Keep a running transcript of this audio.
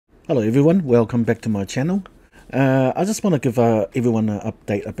Hello everyone, welcome back to my channel. I just want to give everyone an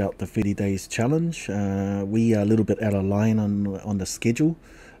update about the 30 days challenge. We are a little bit out of line on the schedule.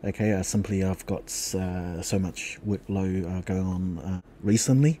 Okay, simply I've got so much workload going on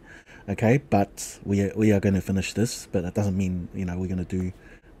recently. Okay, but we are going to finish this, but it doesn't mean we're going to do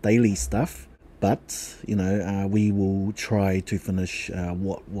daily stuff. But we will try to finish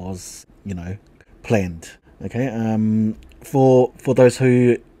what was planned. Okay, for those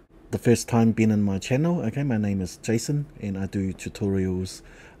who the first time been in my channel, okay, my name is Jason and I do tutorials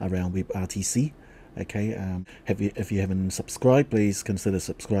around WebRTC. Okay, if you haven't subscribed, please consider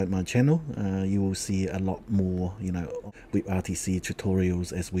subscribe my channel. You will see a lot more WebRTC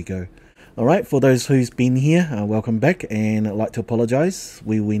tutorials as we go. Alright, for those who's been here, welcome back, and I'd like to apologize.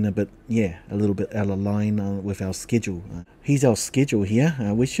 We went a little bit out of line with our schedule. Here's our schedule here.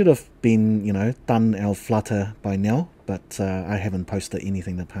 We should have been done our Flutter by now, but I haven't posted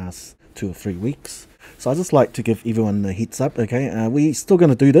anything the past 2 or 3 weeks. So I just like to give everyone a heads up. Okay, we're still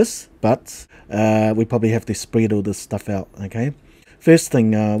going to do this, but we probably have to spread all this stuff out. Okay, first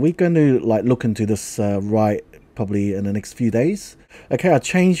thing, we're going to look into this probably in the next few days. Okay, I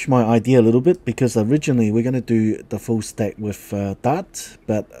changed my idea a little bit because originally we're going to do the full stack with Dart,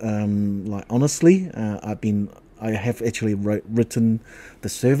 but honestly, I have actually written the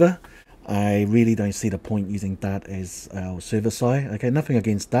server. I really don't see the point using Dart as our server side. Okay, nothing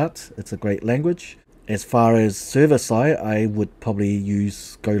against Dart, it's a great language. As far as server side, I would probably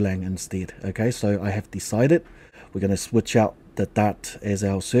use Golang instead. Okay, so I have decided we're going to switch out the Dart as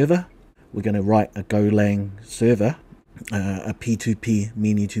our server. We're going to write a Golang server, a P2P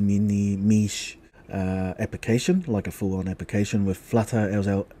many-to-many mesh application, like a full-on application with Flutter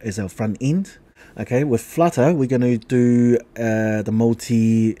as our front end. Okay, with Flutter, we're going to do the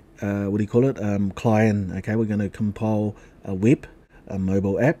multi, client. Okay, we're going to compile a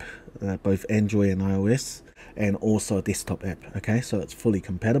mobile app, both Android and iOS, and also a desktop app. Okay, so it's fully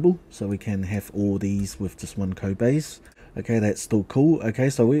compatible, so we can have all these with just one code base. Okay, that's still cool. Okay,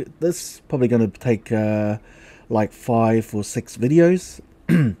 so this is probably going to take like 5 or 6 videos.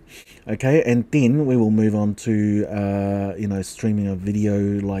 Okay, and then we will move on to streaming a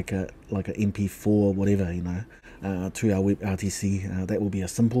video like a MP4 or whatever, to our WebRTC. That will be a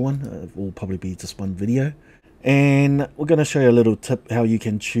simple one. It will probably be just one video, and we're going to show you a little tip how you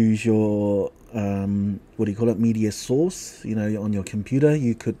can choose your media source. On your computer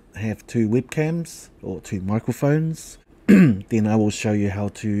you could have 2 webcams or 2 microphones. Then I will show you how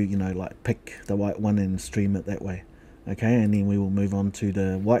to pick the right one and stream it that way. Okay, and then we will move on to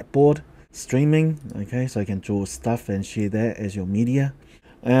the whiteboard streaming. Okay, so you can draw stuff and share that as your media.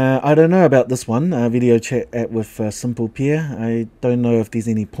 I don't know about this one, video chat app with Simple Peer. I don't know if there's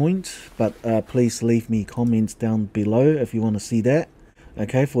any point, but please leave me comments down below if you want to see that.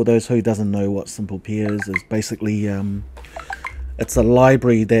 Okay, for those who doesn't know what Simple Peer is basically it's a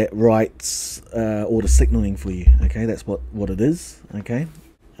library that writes all the signaling for you. Okay, that's what it is. Okay,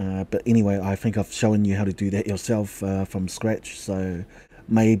 but anyway, I think I've shown you how to do that yourself from scratch, so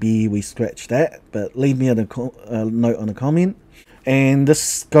maybe we scratch that, but leave me a note on a comment. And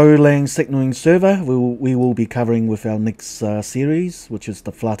this Golang signaling server we will be covering with our next series, which is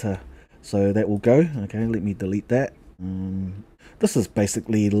the Flutter, so that will go. Okay, let me delete that. This is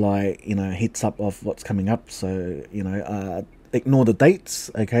basically heads up of what's coming up, so ignore the dates.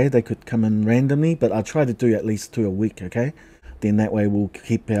 Okay, they could come in randomly, but I'll try to do at least 2 a week. Okay, then that way we'll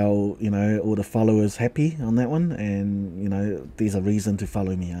keep our all the followers happy on that one, and there's a reason to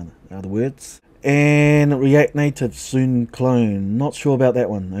follow me, in other words. And React Native soon clone, not sure about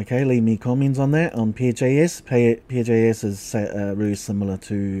that one. Okay, leave me comments on that on Peer.js. Peer.js is very similar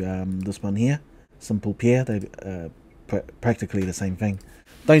to this one here, Simple Peer. They practically the same thing.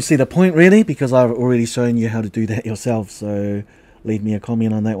 Don't see the point really, because I've already shown you how to do that yourself, so leave me a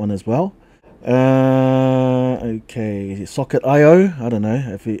comment on that one as well. Okay, Socket.io, I don't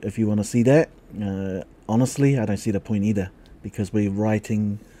know if you want to see that. Honestly, I don't see the point either, because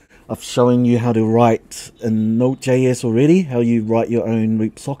I've shown you how to write in Node.js already, how you write your own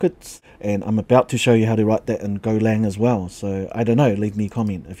WebSockets, and I'm about to show you how to write that in Golang as well. So I don't know, leave me a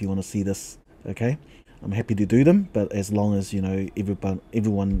comment if you want to see this. Okay, I'm happy to do them, but as long as everyone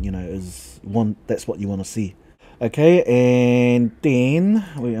that's what you want to see. Okay, and then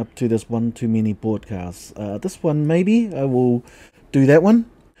we're up to this one too many broadcasts. This one maybe I will do that one.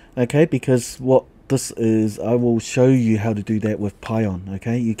 Okay, because what this is, I will show you how to do that with Python.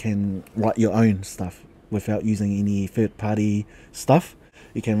 Okay, you can write your own stuff without using any third-party stuff.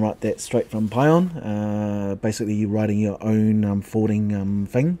 You can write that straight from Python. Basically, you're writing your own forwarding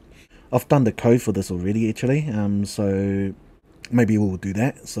thing. I've done the code for this already, actually. So maybe we'll do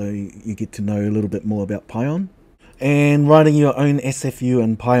that, so you get to know a little bit more about Python. And writing your own SFU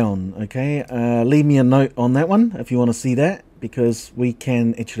in Python, okay? Leave me a note on that one if you want to see that, because we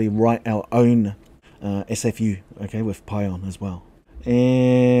can actually write our own SFU, okay, with Python as well.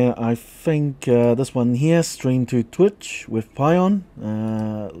 And I think this one here, stream to Twitch with Python.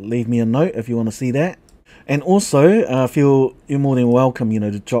 Leave me a note if you want to see that. And also, feel you're more than welcome,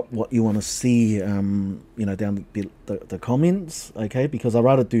 to drop what you want to see, down the comments, okay? Because I'd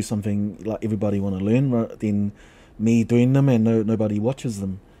rather do something like everybody want to learn rather than me doing them and nobody watches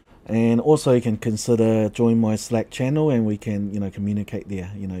them. And also, you can consider join my Slack channel, and we can, communicate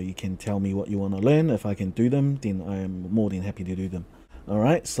there. You can tell me what you want to learn. If I can do them, then I am more than happy to do them. All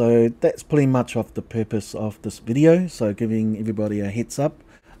right, so that's pretty much of the purpose of this video. So giving everybody a heads up,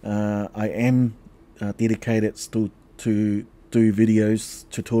 I am dedicated still to do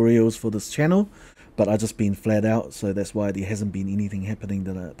tutorials for this channel, but I've just been flat out, so that's why there hasn't been anything happening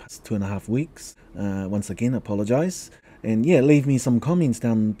the past 2.5 weeks. Once again, apologize. And yeah, leave me some comments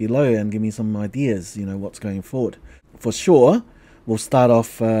down below and give me some ideas, what's going forward. For sure, we'll start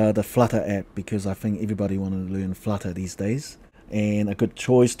off the Flutter app, because I think everybody wants to learn Flutter these days. And a good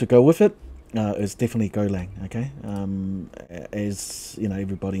choice to go with it is definitely Golang, okay? As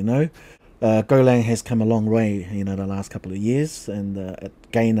everybody know, Golang has come a long way, the last couple of years, and it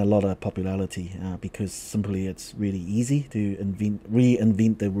gained a lot of popularity because simply it's really easy to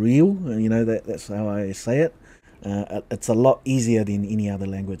reinvent the wheel. That's how I say it. It's a lot easier than any other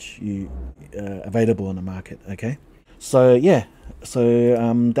language available on the market. Okay, so yeah,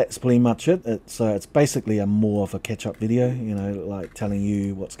 that's pretty much it. It's basically more of a catch-up video, like telling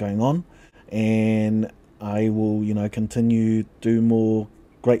you what's going on, and I will continue do more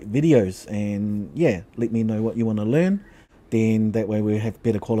great videos. And yeah, let me know what you want to learn, then that way we have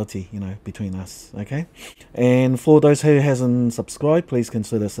better quality between us. Okay, and for those who hasn't subscribed, please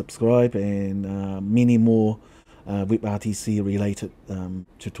consider subscribe, and many more webrtc related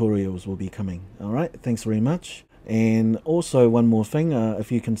tutorials will be coming. All right, thanks very much. And also one more thing,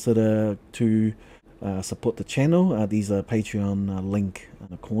 if you consider to support the channel, these are Patreon link in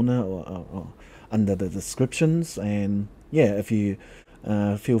the corner or under the descriptions. And yeah, if you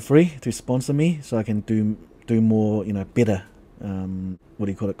feel free to sponsor me so I can do more better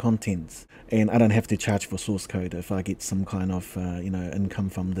contents, and I don't have to charge for source code if I get some kind of income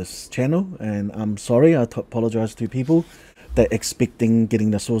from this channel. And I'm sorry, I apologize to people that expecting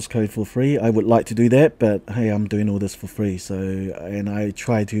getting the source code for free. I would like to do that, but hey, I'm doing all this for free. So, and I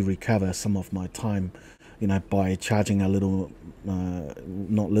try to recover some of my time by charging a little,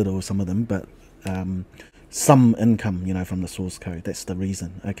 not little, some of them, but some income from the source code. That's the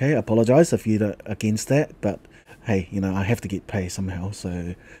reason. Okay, I apologize if you're against that, but hey, I have to get paid somehow.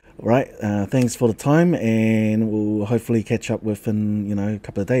 So all right, thanks for the time, and we'll hopefully catch up within a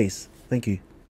couple of days. Thank you.